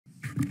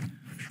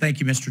Thank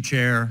you, Mr.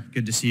 Chair.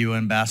 Good to see you,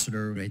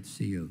 Ambassador. Great to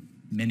see you.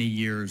 Many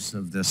years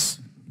of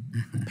this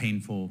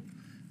painful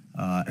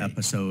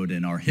episode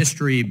in our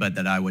history, but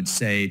that I would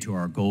say to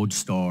our Gold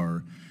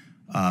Star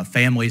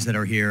families that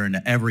are here and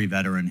to every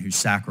veteran who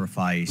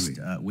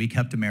sacrificed, we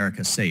kept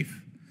America safe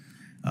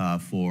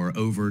for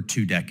over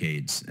 2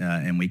 decades,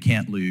 and we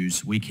can't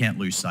lose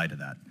sight of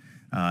that.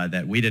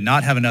 That we did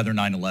not have another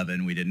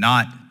 9/11. We did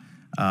not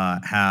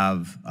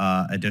have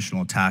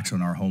additional attacks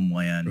on our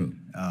homeland,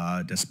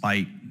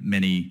 despite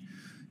many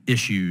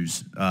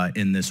issues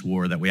in this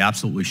war that we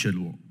absolutely should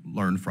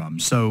learn from.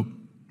 So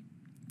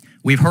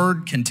we've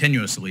heard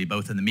continuously,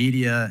 both in the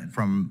media,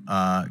 from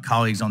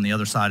colleagues on the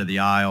other side of the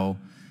aisle,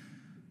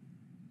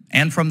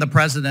 and from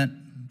President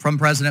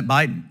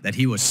Biden, that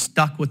he was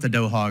stuck with the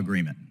Doha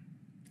Agreement.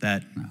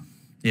 That,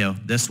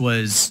 this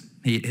was,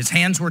 his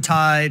hands were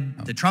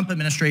tied. The Trump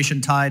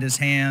administration tied his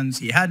hands.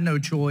 He had no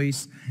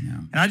choice.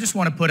 And I just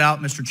want to put out,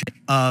 Mr. Chair,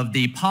 of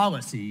the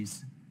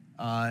policies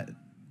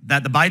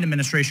that the Biden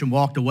administration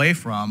walked away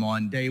from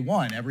on day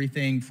one,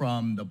 everything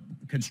from the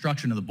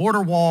construction of the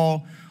border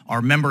wall,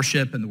 our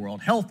membership in the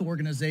World Health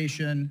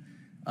Organization.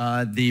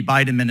 The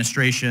Biden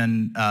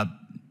administration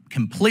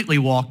completely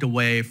walked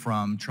away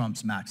from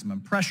Trump's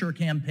maximum pressure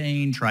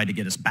campaign, tried to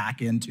get us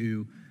back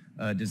into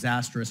a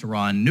disastrous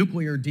Iran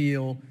nuclear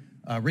deal,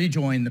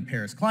 rejoined the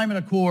Paris Climate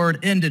Accord,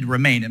 ended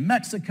Remain in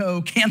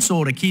Mexico,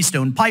 canceled a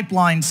Keystone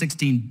Pipeline,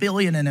 $16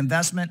 billion in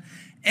investment,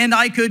 and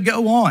I could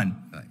go on.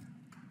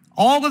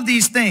 All of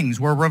these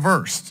things were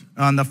reversed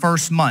on the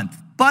first month,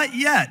 but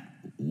yet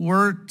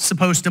we're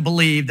supposed to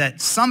believe that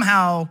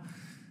somehow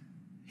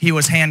he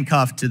was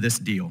handcuffed to this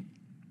deal.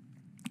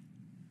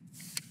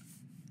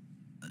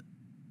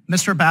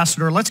 Mr.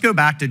 Ambassador, let's go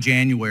back to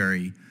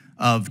January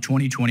of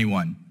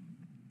 2021.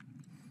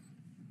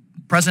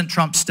 President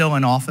Trump's still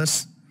in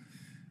office.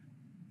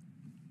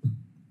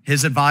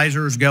 His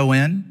advisors go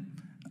in,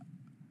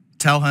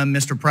 tell him,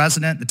 Mr.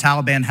 President, the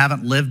Taliban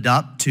haven't lived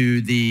up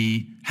to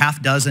the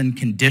half-dozen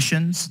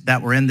conditions that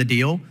were in the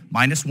deal,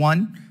 minus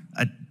one,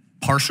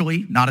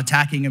 partially not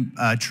attacking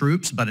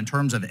troops, but in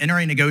terms of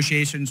entering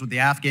negotiations with the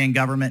Afghan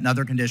government and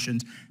other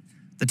conditions.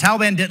 The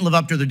Taliban didn't live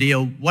up to the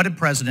deal. What did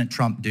President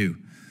Trump do,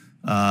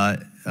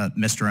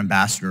 Mr.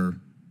 Ambassador,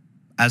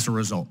 as a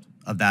result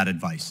of that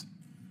advice?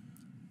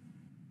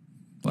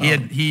 Well,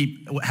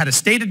 he had a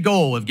stated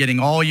goal of getting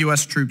all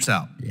U.S. troops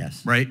out.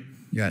 Yes. Right?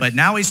 Yes. But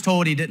now he's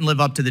told he didn't live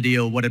up to the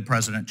deal. What did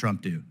President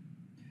Trump do?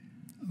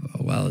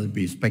 Well, it'd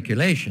be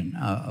speculation,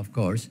 of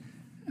course.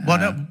 Well,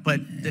 no,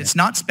 but it's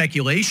not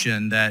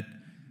speculation that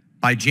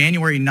by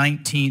January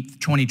 19th,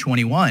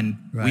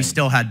 2021, we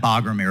still had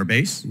Bagram Air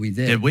Base. We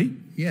did. Did we?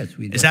 Yes,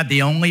 we did. Is that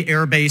the only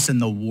air base in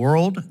the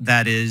world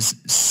that is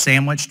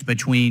sandwiched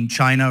between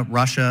China,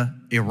 Russia,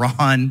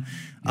 Iran,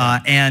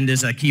 and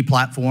is a key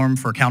platform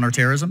for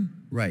counterterrorism?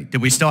 Right.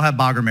 Did we still have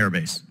Bagram Air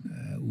Base?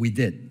 We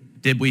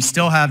did. Did we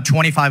still have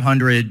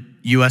 2,500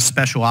 U.S.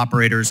 special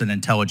operators and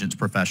intelligence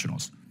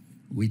professionals?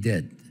 We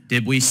did.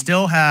 Did we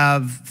still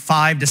have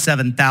 5,000 to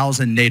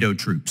 7,000 NATO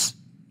troops?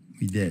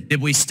 We did. Did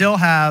we still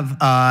have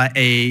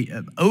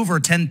over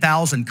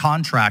 10,000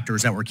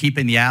 contractors that were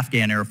keeping the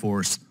Afghan Air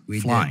Force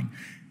flying? Did.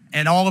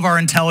 And all of our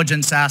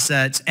intelligence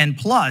assets, and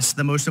plus,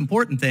 the most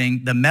important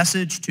thing, the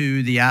message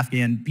to the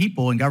Afghan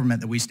people and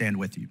government that we stand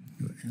with you,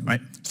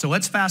 right? So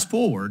let's fast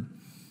forward.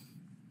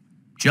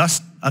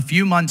 Just a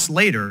few months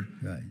later,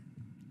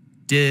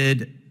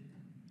 did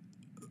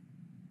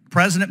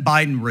President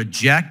Biden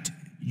reject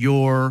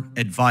your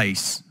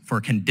advice for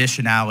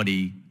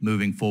conditionality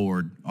moving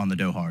forward on the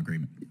Doha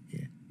Agreement?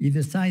 He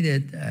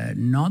decided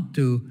not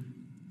to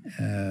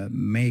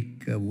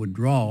make a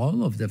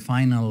withdrawal of the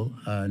final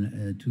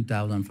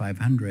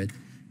 2,500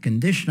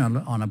 conditional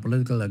on a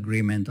political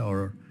agreement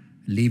or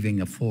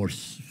leaving a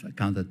force, a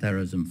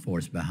counterterrorism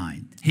force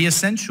behind. He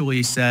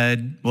essentially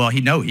said, well, he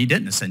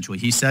didn't essentially.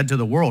 He said to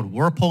the world,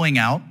 we're pulling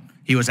out.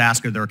 He was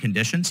asked are there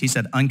conditions. He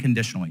said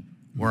unconditionally,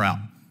 we're out,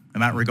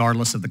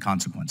 regardless of the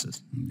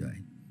consequences.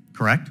 Right.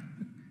 Correct?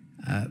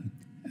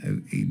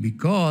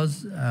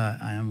 Because,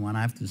 and when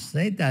I have to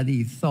say that,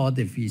 he thought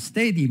if he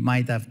stayed, he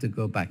might have to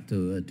go back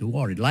to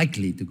war,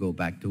 likely to go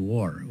back to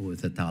war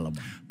with the Taliban.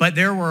 But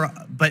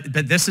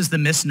but this is the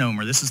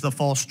misnomer. This is the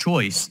false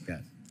choice.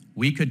 Yes.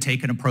 We could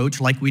take an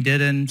approach like we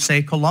did in,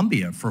 say,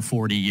 Colombia for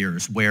 40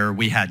 years, where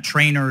we had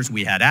trainers,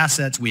 we had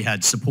assets, we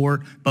had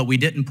support, but we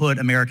didn't put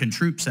American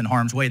troops in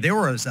harm's way. There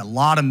was a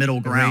lot of middle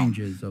ground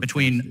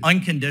between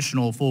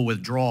unconditional full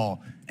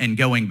withdrawal and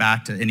going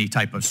back to any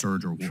type of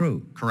surge or war.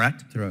 True.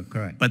 Correct? True,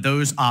 correct. But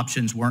those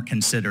options weren't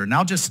considered. And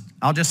I'll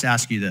just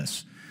ask you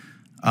this.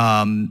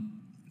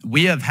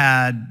 We have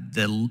had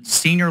the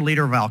senior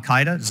leader of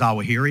al-Qaeda,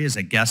 Zawahiri, as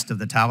a guest of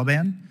the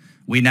Taliban.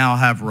 We now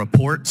have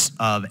reports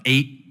of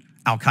 8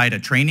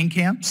 al-Qaeda training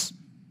camps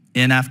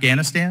in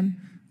Afghanistan.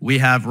 We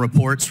have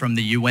reports from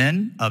the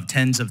UN of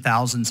tens of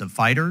thousands of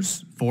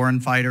fighters,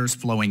 foreign fighters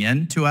flowing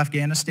into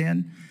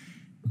Afghanistan,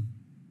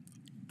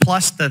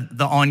 plus the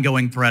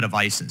ongoing threat of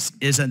ISIS.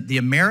 Isn't the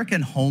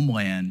American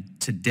homeland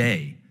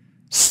today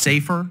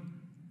safer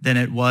than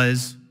it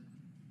was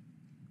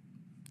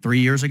 3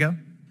 years ago?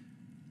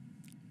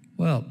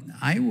 Well,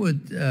 I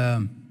would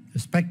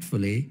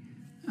respectfully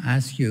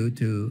ask you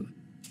to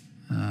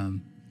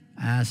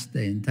ask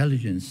the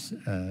intelligence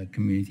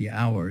community,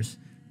 ours,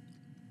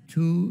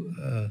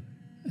 to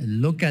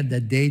look at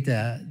the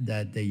data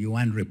that the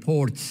UN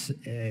reports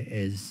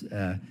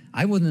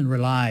I wouldn't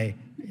rely,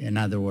 in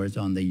other words,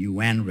 on the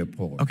UN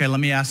report. Okay,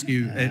 let me ask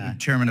you,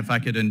 Chairman, if I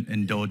could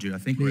indulge you. I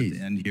think we're at the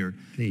end here.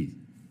 Please.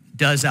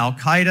 Does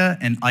Al-Qaeda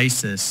and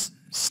ISIS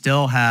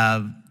still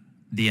have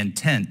the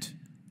intent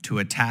to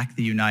attack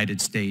the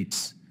United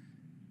States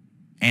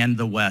and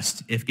the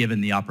West if given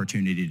the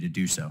opportunity to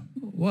do so?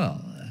 Well,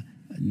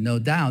 no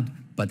doubt,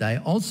 but I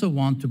also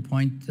want to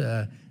point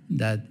that...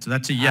 So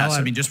that's a yes.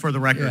 I mean, just for the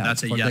record,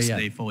 that's a yes,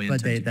 they fully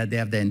intend to. That they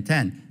have the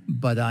intent.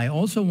 But I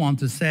also want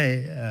to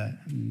say,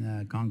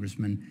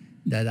 Congressman,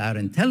 that our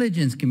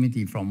intelligence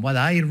committee, from what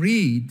I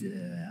read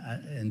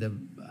in the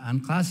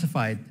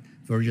unclassified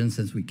version,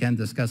 since we can't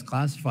discuss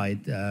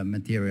classified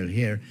material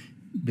here,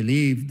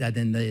 believe that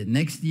in the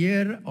next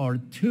year or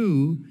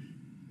two,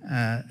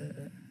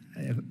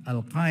 if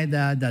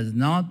Al-Qaeda does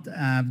not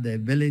have the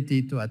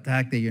ability to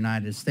attack the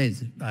United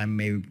States, I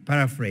may be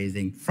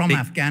paraphrasing, from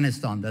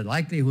Afghanistan, the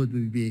likelihood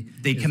would be...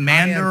 The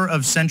commander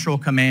of Central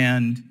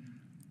Command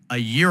a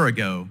year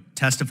ago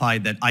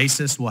testified that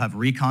ISIS will have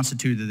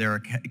reconstituted their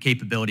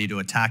capability to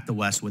attack the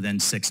West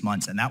within 6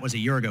 months, and that was a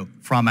year ago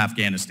from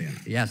Afghanistan.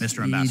 Yes,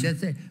 Mr. Ambassador. He did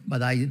say,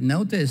 but I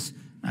noticed,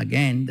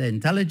 again, the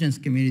intelligence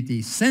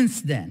community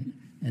since then,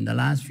 in the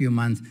last few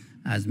months,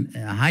 has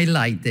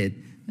highlighted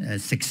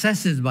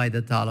successes by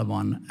the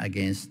Taliban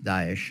against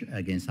Daesh,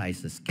 against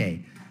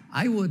ISIS-K.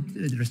 I would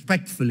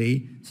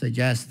respectfully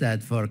suggest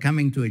that for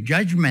coming to a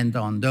judgment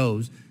on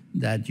those,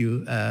 that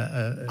you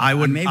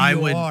I'm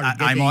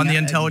on the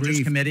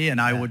Intelligence Committee,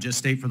 and I would just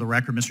state for the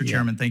record, Mr.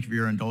 Chairman, thank you for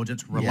your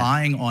indulgence,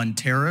 relying on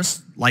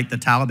terrorists like the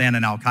Taliban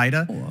and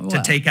Al-Qaeda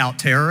to take out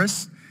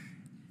terrorists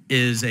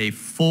is a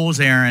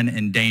fool's errand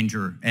and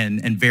danger and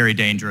very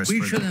dangerous.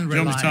 We shouldn't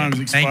rely. Gentleman's time has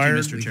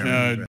expired. Thank you, Mr. Chairman.